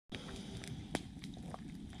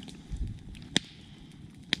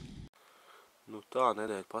Tā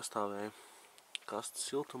nedēļa pastāvēja kastes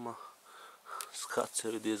siltumā. Skats jau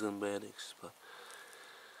ir diezgan bēdīgs.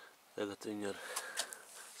 Tagad viņi ar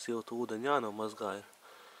siltu ūdeni jānomazgāja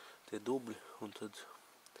tie dubļi, un tad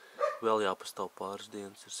vēl jāpastāv pāris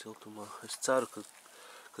dienas ir siltumā. Es ceru,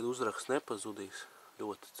 kad uzraksts nepazudīs.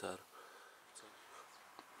 Ļoti ceru.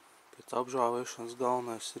 Pēc apžāvēšanas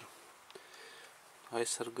galvenais ir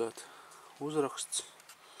aizsargāt uzraksts.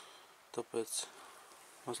 Tāpēc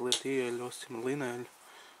mazliet ieeļosim linēļu,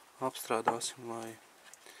 apstrādāsim, lai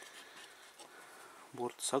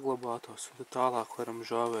burti saglabātos, un tad tālāk varam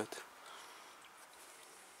žāvēt.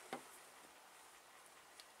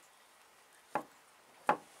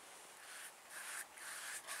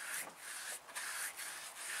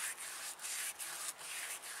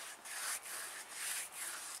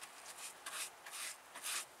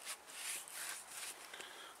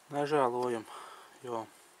 Nežēlojam, jo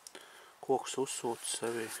koks uzsūta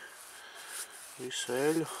sevī visu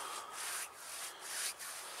eļu.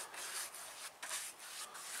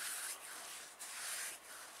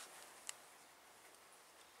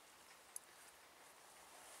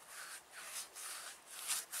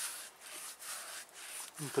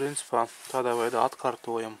 Un principā tādā veidā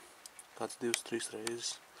atkārtojam kāds 2-3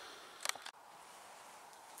 reizes.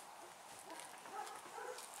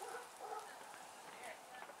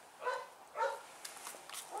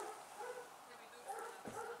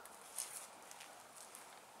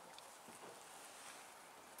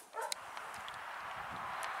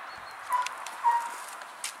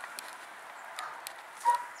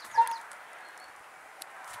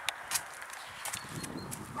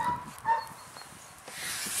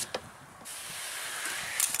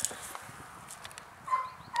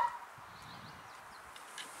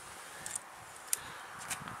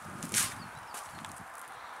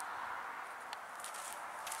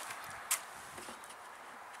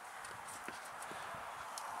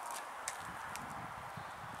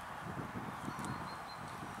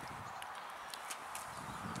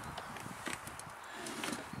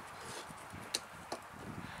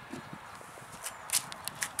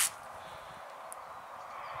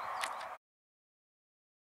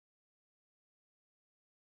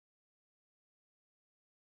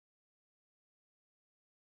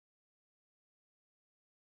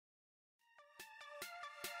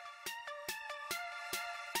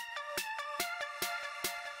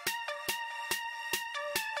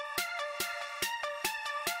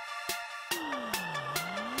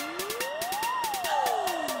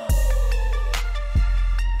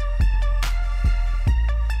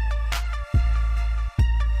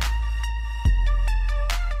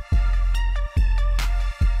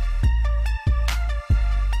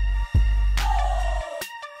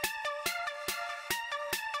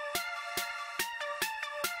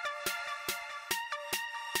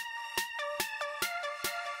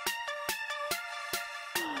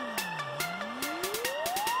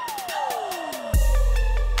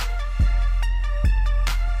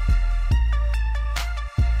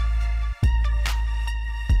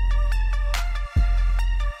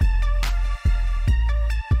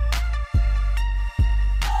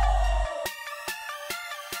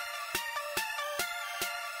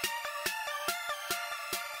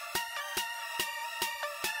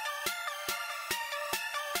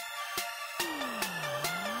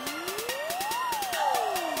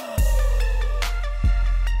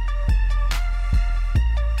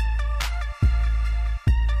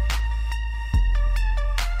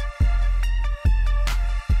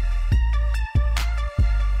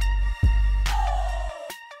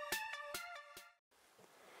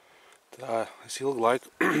 Tā, es ilgu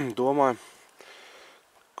laiku domāju,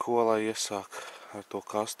 ko lai iesāk ar to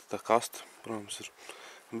kastu. Tā kasta, protams, ir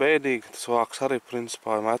bēdīga. Tas vāks arī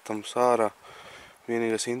principā metams ārā.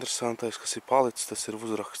 Vienīgais interesantais, kas ir palicis, tas ir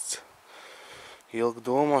uzraksts. Ilgi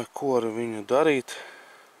domāju, ko ar viņu darīt.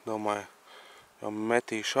 Domāju, jau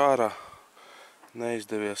metīšu ārā.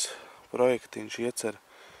 Neizdevies projektiņš iecer.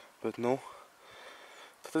 Bet,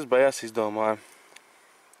 tad es beigās izdomāju.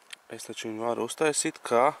 Es taču viņu varu uztaisīt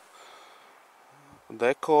kā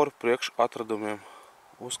dekoru priekš atradumiem.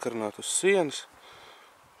 Uzkarināt uz sienas.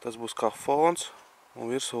 Tas būs kā fons. Un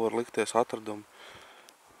virsū var likties atradumi.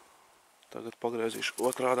 Tagad pagriezīšu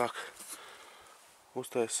otrādāk.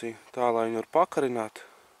 Uztaisīju tā, lai viņu var pakarināt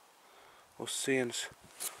uz sienas.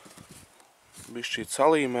 Bišķīt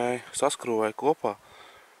salīmēju, saskrūvēju kopā.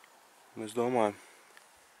 Un es domāju,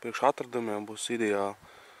 priekš atradumiem būs ideāli.